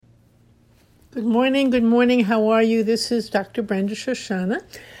Good morning. How are you? This is Dr. Brenda Shoshana,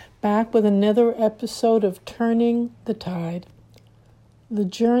 back with another episode of Turning the Tide, the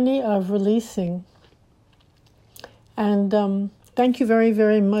journey of releasing. And thank you very,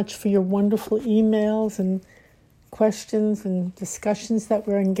 very much for your wonderful emails and questions and discussions that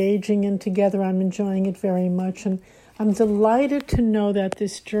we're engaging in together. I'm enjoying it very much, and I'm delighted to know that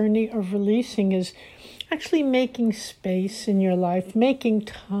this journey of releasing is actually making space in your life, making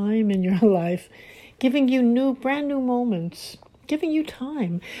time in your life, giving you brand new moments, giving you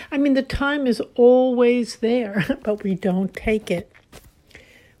time. I mean, the time is always there, but we don't take it.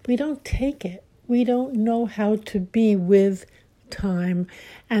 We don't take it. We don't know how to be with time.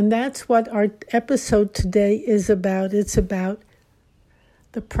 And that's what our episode today is about. It's about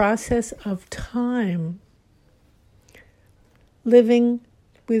the process of time. Living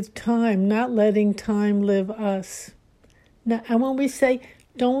with time, not letting time live us. Now, and when we say,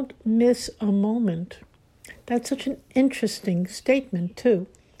 don't miss a moment, that's such an interesting statement too.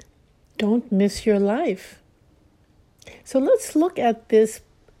 Don't miss your life. So let's look at this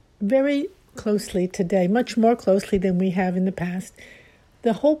very closely today, much more closely than we have in the past.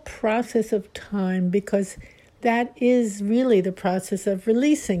 The whole process of time, because that is really the process of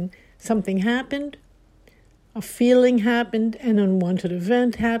releasing. Something happened, a feeling happened, an unwanted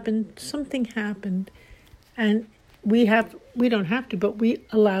event happened, something happened, and we don't have to, but we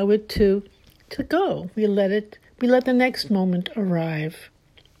allow it to go. We let the next moment arrive.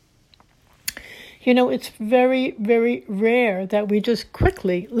 You know, it's very, very rare that we just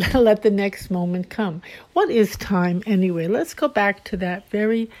quickly let the next moment come. What is time anyway? Let's go back to that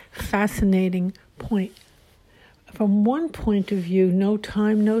very fascinating point. From one point of view, no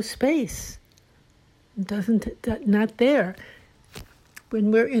time, no space. Not there.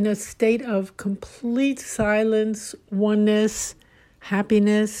 When we're in a state of complete silence, oneness,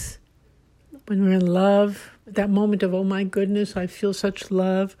 happiness, when we're in love, that moment of, oh my goodness, I feel such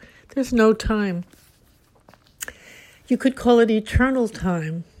love, there's no time. You could call it eternal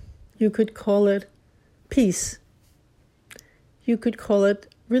time. You could call it peace. You could call it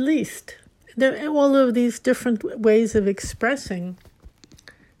released. There are all of these different ways of expressing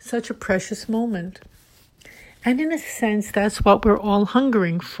such a precious moment. And in a sense, that's what we're all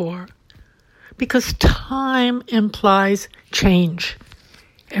hungering for. Because time implies change.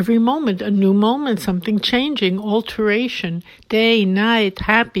 Every moment, a new moment, something changing, alteration, day, night,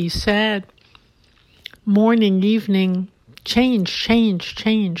 happy, sad, morning, evening, change.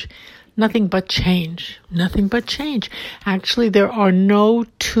 Nothing but change. Actually, there are no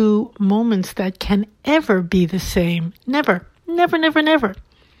two moments that can ever be the same. Never.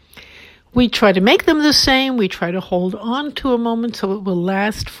 We try to make them the same. We try to hold on to a moment so it will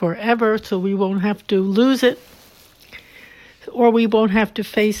last forever, so we won't have to lose it, or we won't have to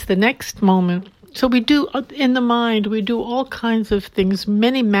face the next moment. So we do, in the mind, we do all kinds of things.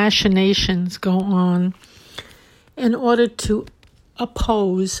 Many machinations go on in order to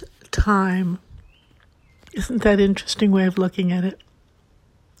oppose time. Isn't that an interesting way of looking at it?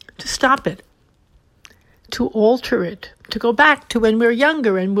 To stop it. To alter it, to go back to when we're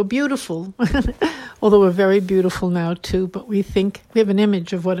younger and we're beautiful. Although we're very beautiful now too, but we have an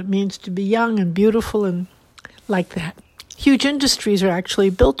image of what it means to be young and beautiful and like that. Huge industries are actually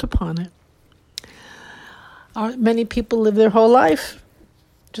built upon it. Many people live their whole life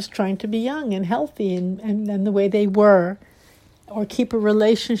just trying to be young and healthy and the way they were, or keep a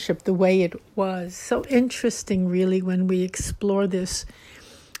relationship the way it was. So interesting, really, when we explore this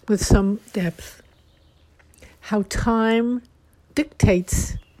with some depth. How time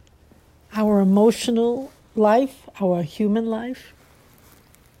dictates our emotional life, our human life,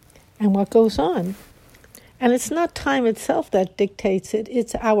 and what goes on. And it's not time itself that dictates it.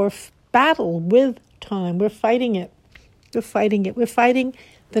 It's our battle with time. We're fighting it. We're fighting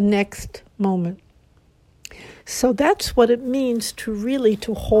the next moment. So that's what it means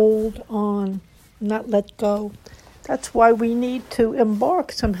to hold on, not let go. That's why we need to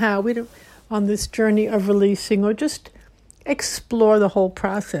embark somehow on this journey of releasing, or just explore the whole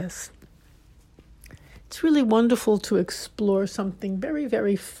process. It's really wonderful to explore something very,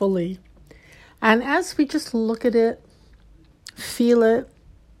 very fully. And as we just look at it, feel it,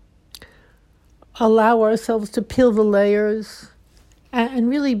 allow ourselves to peel the layers and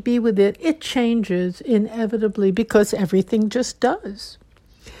really be with it, it changes inevitably, because everything just does.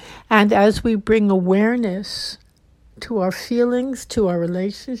 And as we bring awareness to our feelings, to our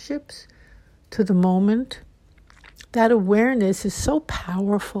relationships, to the moment, that awareness is so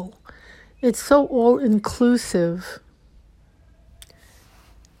powerful. It's so all-inclusive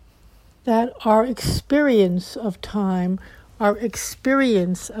that our experience of time our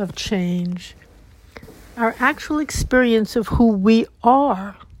experience of change, our actual experience of who we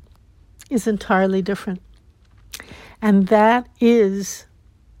are is entirely different. And that is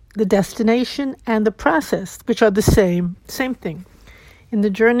the destination and the process, which are the same thing. In the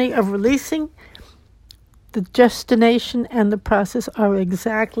journey of releasing, the destination and the process are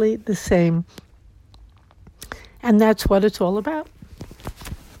exactly the same. And that's what it's all about.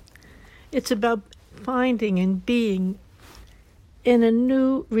 It's about finding and being in a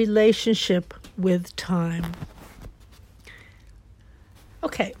new relationship with time.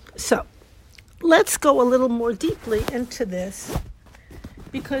 Okay, so let's go a little more deeply into this,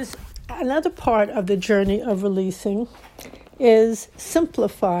 because another part of the journey of releasing is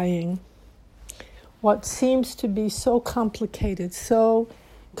simplifying what seems to be so complicated, so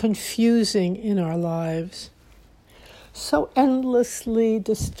confusing in our lives, so endlessly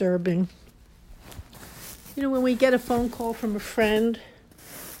disturbing. You know, when we get a phone call from a friend,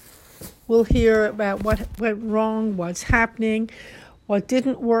 we'll hear about what went wrong, what's happening, what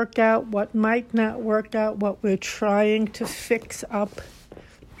didn't work out, what might not work out, what we're trying to fix up.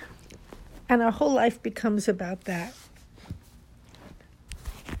 And our whole life becomes about that.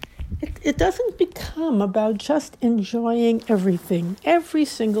 It doesn't become about just enjoying everything, every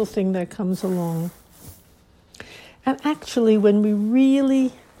single thing that comes along. And actually, when we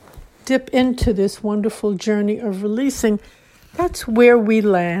really dip into this wonderful journey of releasing, that's where we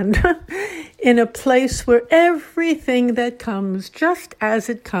land, in a place where everything that comes, just as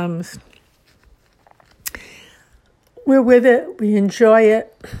it comes, we're with it, we enjoy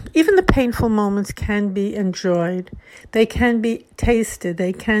it. Even the painful moments can be enjoyed. They can be tasted,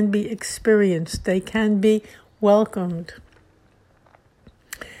 they can be experienced, they can be welcomed.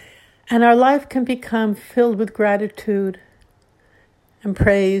 And our life can become filled with gratitude and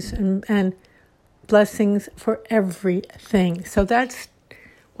praise and blessings for everything. So that's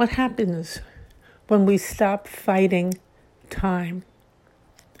what happens when we stop fighting time.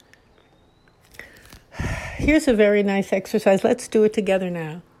 Here's a very nice exercise. Let's do it together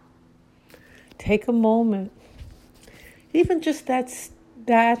now. Take a moment. Even just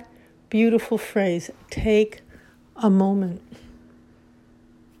that beautiful phrase, take a moment.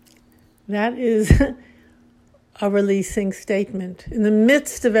 That is a releasing statement. In the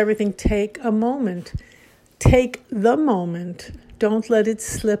midst of everything, take a moment. Take the moment. Don't let it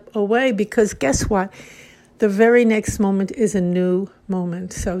slip away, because guess what? The very next moment is a new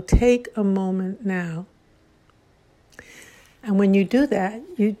moment. So take a moment now. And when you do that,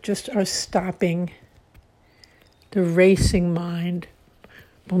 you just are stopping the racing mind.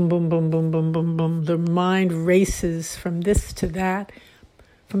 Boom, boom, boom, boom, boom, boom, boom. The mind races from this to that,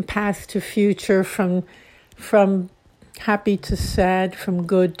 from past to future, from happy to sad, from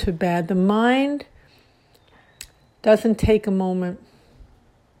good to bad. The mind doesn't take a moment.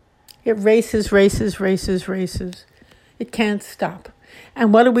 It races, races, races, races. It can't stop.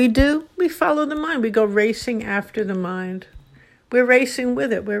 And what do? We follow the mind. We go racing after the mind. We're racing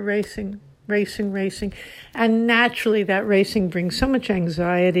with it. We're racing, racing, racing. And naturally that racing brings so much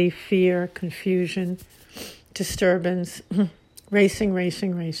anxiety, fear, confusion, disturbance. Racing,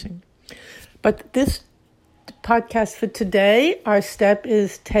 racing, racing. But this podcast for today, our step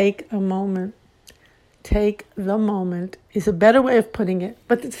is take a moment. Take the moment is a better way of putting it,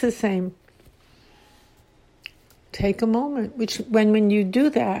 but it's the same. Take a moment, which when you do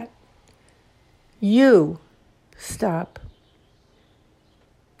that, you stop.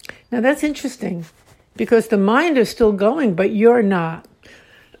 Now that's interesting, because the mind is still going, but you're not.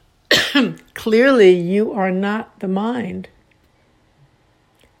 Clearly, you are not the mind.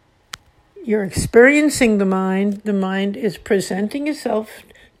 You're experiencing the mind. The mind is presenting itself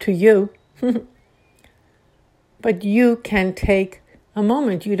to you. But you can take a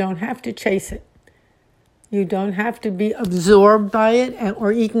moment. You don't have to chase it. You don't have to be absorbed by it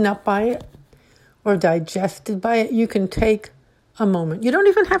or eaten up by it or digested by it. You can take a moment. You don't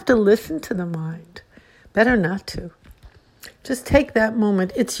even have to listen to the mind. Better not to. Just take that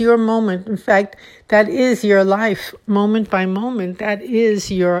moment. It's your moment. In fact, that is your life, moment by moment. That is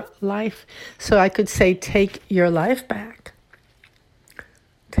your life. So I could say, take your life back.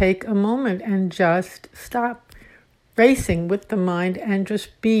 Take a moment and just stop racing with the mind and just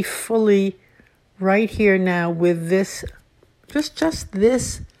be fully right here now with this, just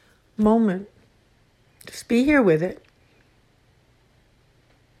this moment. Just be here with it.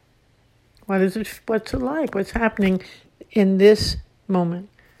 What's it like? What's happening in this moment?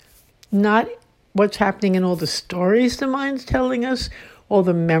 Not what's happening in all the stories the mind's telling us, all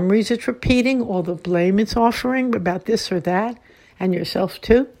the memories it's repeating, all the blame it's offering about this or that, and yourself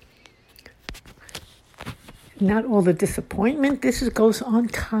too. not all the disappointment. This goes on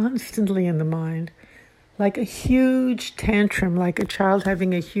constantly in the mind, like a huge tantrum, like a child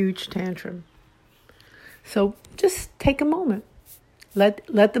having a huge tantrum. So just take a moment.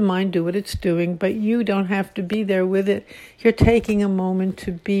 Let the mind do what it's doing, but you don't have to be there with it. You're taking a moment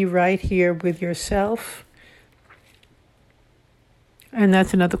to be right here with yourself. And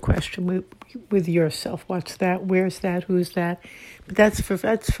that's another question with yourself. What's that? Where's that? Who's that? But that's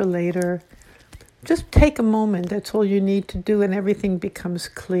for later. Just take a moment. That's all you need to do, and everything becomes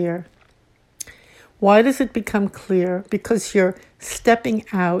clear. Why does it become clear? Because you're stepping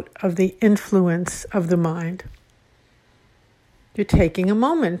out of the influence of the mind. You're taking a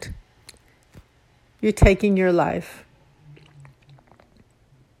moment. You're taking your life.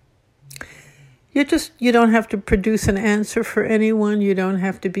 You don't have to produce an answer for anyone. You don't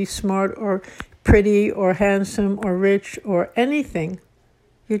have to be smart or pretty or handsome or rich or anything.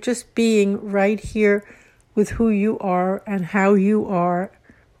 You're just being right here with who you are and how you are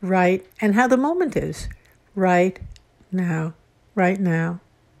right and how the moment is right now, right now.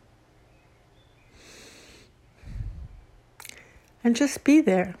 And just be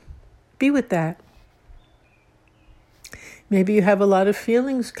there. Be with that. Maybe you have a lot of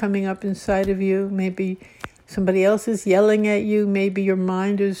feelings coming up inside of you. Maybe somebody else is yelling at you. Maybe your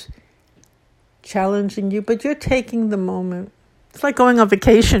mind is challenging you. But you're taking the moment. It's like going on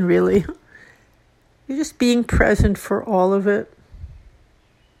vacation, really. You're just being present for all of it.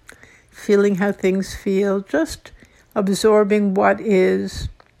 Feeling how things feel. Just absorbing what is.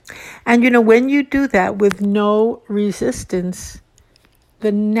 And when you do that with no resistance,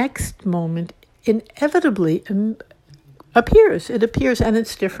 the next moment inevitably appears. It appears, and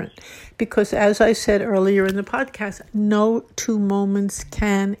it's different. Because as I said earlier in the podcast, no two moments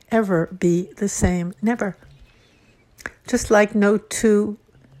can ever be the same. Never. Just like no two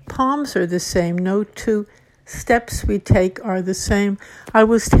palms are the same. No two steps we take are the same. I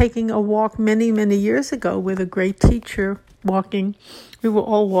was taking a walk many, many years ago with a great teacher walking. We were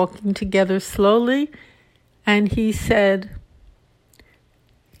all walking together slowly. And he said,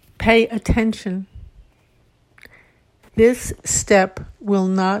 pay attention. This step will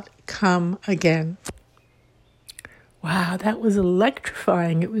not come again. Wow, that was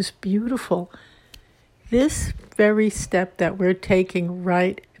electrifying. It was beautiful. This very step that we're taking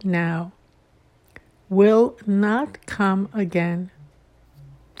right now will not come again.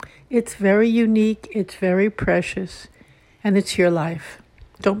 It's very unique, it's very precious, and it's your life.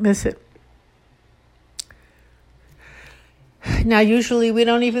 Don't miss it. Now, usually we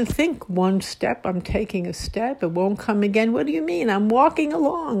don't even think one step, I'm taking a step, it won't come again. What do you mean? I'm walking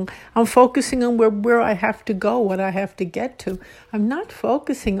along. I'm focusing on where I have to go, what I have to get to. I'm not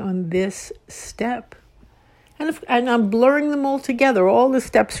focusing on this step. And I'm blurring them all together. All the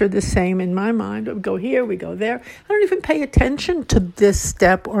steps are the same in my mind. We go here, we go there. I don't even pay attention to this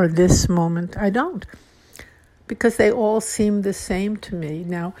step or this moment. I don't. Because they all seem the same to me.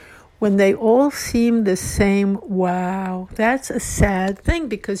 Now, when they all seem the same, wow, that's a sad thing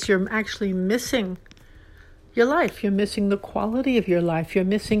because you're actually missing your life. You're missing the quality of your life. You're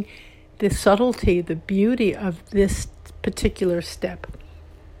missing the subtlety, the beauty of this particular step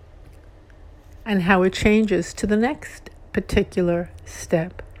and how it changes to the next particular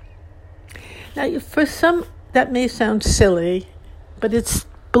step. Now, for some, that may sound silly, but it's,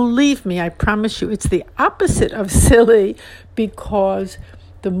 believe me, I promise you, it's the opposite of silly because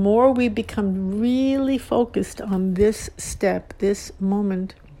the more we become really focused on this step, this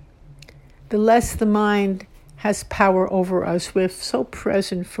moment, the less the mind has power over us. We're so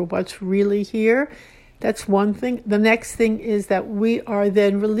present for what's really here. That's one thing. The next thing is that we are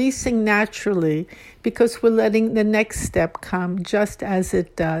then releasing naturally because we're letting the next step come just as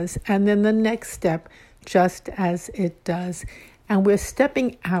it does. And then the next step just as it does. And we're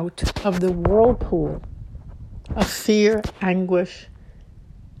stepping out of the whirlpool of fear, anguish,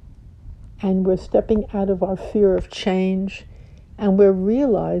 and we're stepping out of our fear of change, and we're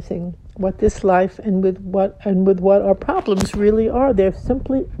realizing what this life and with what our problems really are. They're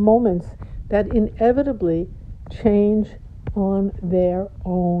simply moments that inevitably change on their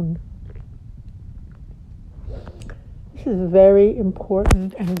own. This is very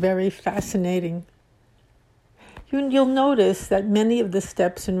important and very fascinating. You'll notice that many of the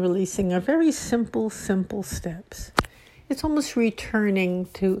steps in releasing are very simple steps. It's almost returning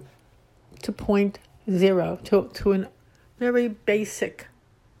to point zero, to a very basic,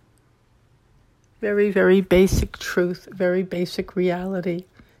 very, very basic truth, very basic reality.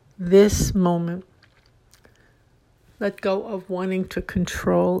 This moment. Let go of wanting to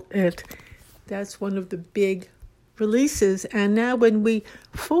control it. That's one of the big releases. And now when we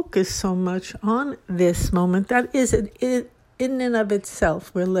focus so much on this moment, that is it in and of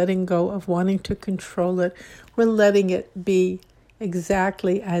itself. We're letting go of wanting to control it. We're letting it be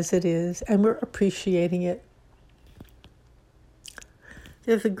exactly as it is, and we're appreciating it.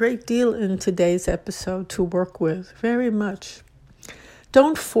 There's a great deal in today's episode to work with, very much.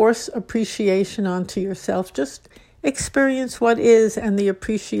 Don't force appreciation onto yourself. Just experience what is, and the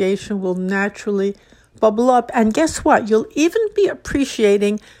appreciation will naturally bubble up. And guess what? You'll even be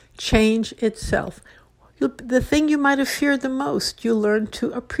appreciating change itself. The thing you might have feared the most, you'll learn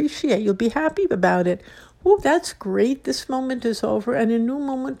to appreciate. You'll be happy about it. Oh, that's great. This moment is over, and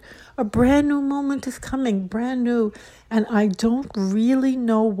a brand new moment is coming, brand new. And I don't really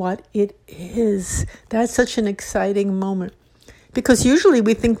know what it is. That's such an exciting moment. Because usually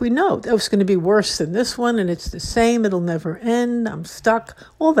we think we know. Oh, it's going to be worse than this one, and it's the same. It'll never end. I'm stuck.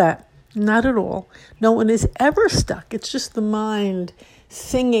 All that. Not at all. No one is ever stuck. It's just the mind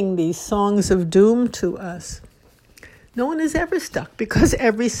singing these songs of doom to us. No one is ever stuck because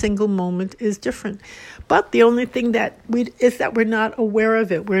every single moment is different. But the only thing is that we're not aware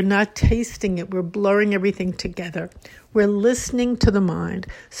of it. We're not tasting it. We're blurring everything together. We're listening to the mind.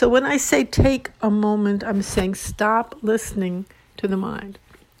 So when I say take a moment, I'm saying stop listening to the mind.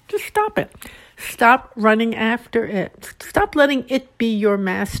 Just stop it. Stop running after it. Stop letting it be your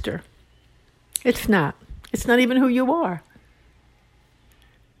master. It's not. It's not even who you are.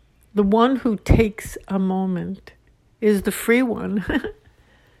 The one who takes a moment is the free one.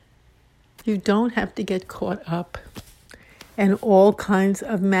 You don't have to get caught up in all kinds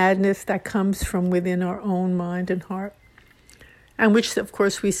of madness that comes from within our own mind and heart, and which, of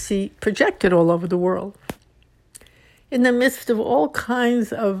course, we see projected all over the world. In the midst of all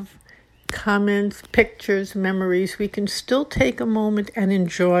kinds of comments, pictures, memories, we can still take a moment and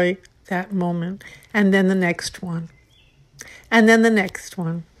enjoy that moment, and then the next one, and then the next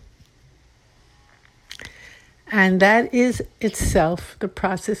one. And that is itself the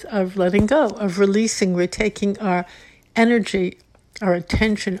process of letting go, of releasing. We're taking our energy, our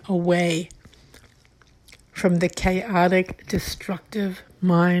attention away from the chaotic, destructive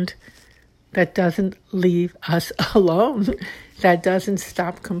mind that doesn't leave us alone, that doesn't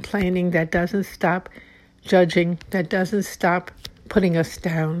stop complaining, that doesn't stop judging, that doesn't stop putting us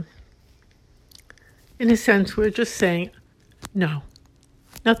down. In a sense, we're just saying, no.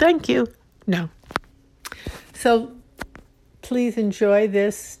 No, thank you. No. So please enjoy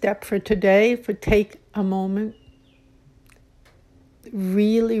this step for today, take a moment.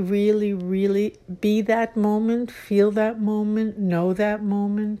 Really, really, really be that moment, feel that moment, know that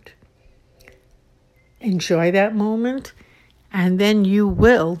moment, enjoy that moment, and then you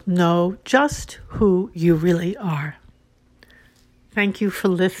will know just who you really are. Thank you for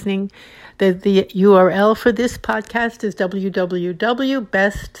listening. The URL for this podcast is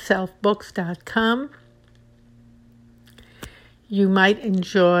www.bestselfbooks.com. You might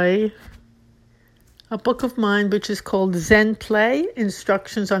enjoy a book of mine which is called Zen Play,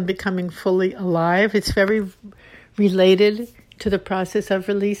 Instructions on Becoming Fully Alive. It's very related to the process of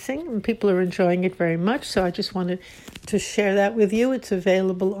releasing, and people are enjoying it very much, so I just wanted to share that with you. It's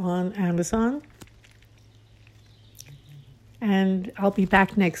available on Amazon. And I'll be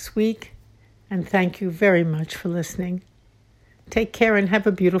back next week, and thank you very much for listening. Take care and have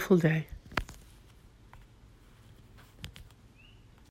a beautiful day.